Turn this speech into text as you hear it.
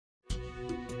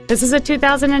This is a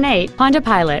 2008 Honda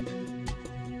Pilot.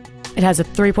 It has a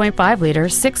 3.5-liter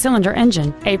six-cylinder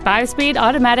engine, a 5-speed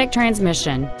automatic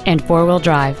transmission, and four-wheel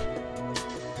drive.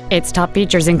 Its top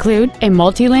features include a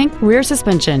multi-link rear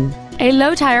suspension, a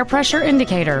low tire pressure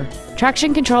indicator,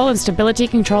 traction control and stability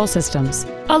control systems,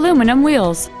 aluminum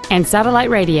wheels, and satellite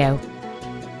radio.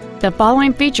 The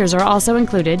following features are also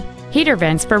included: heater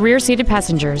vents for rear-seated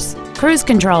passengers, cruise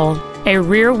control, a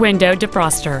rear window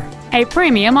defroster, a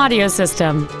premium audio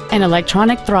system, an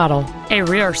electronic throttle, a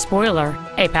rear spoiler,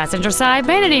 a passenger side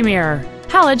vanity mirror,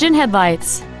 halogen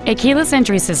headlights, a keyless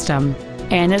entry system,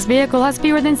 and this vehicle has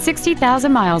fewer than 60,000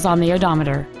 miles on the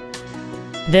odometer.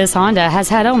 This Honda has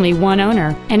had only one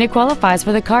owner, and it qualifies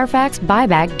for the Carfax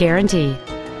buyback guarantee.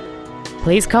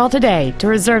 Please call today to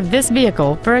reserve this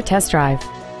vehicle for a test drive.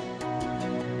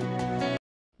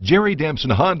 Jerry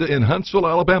Damson Honda in Huntsville,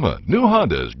 Alabama. New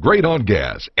Hondas, great on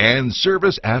gas and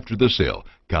service after the sale.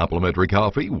 Complimentary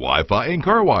coffee, Wi-Fi, and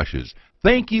car washes.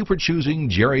 Thank you for choosing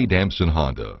Jerry Damson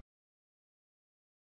Honda.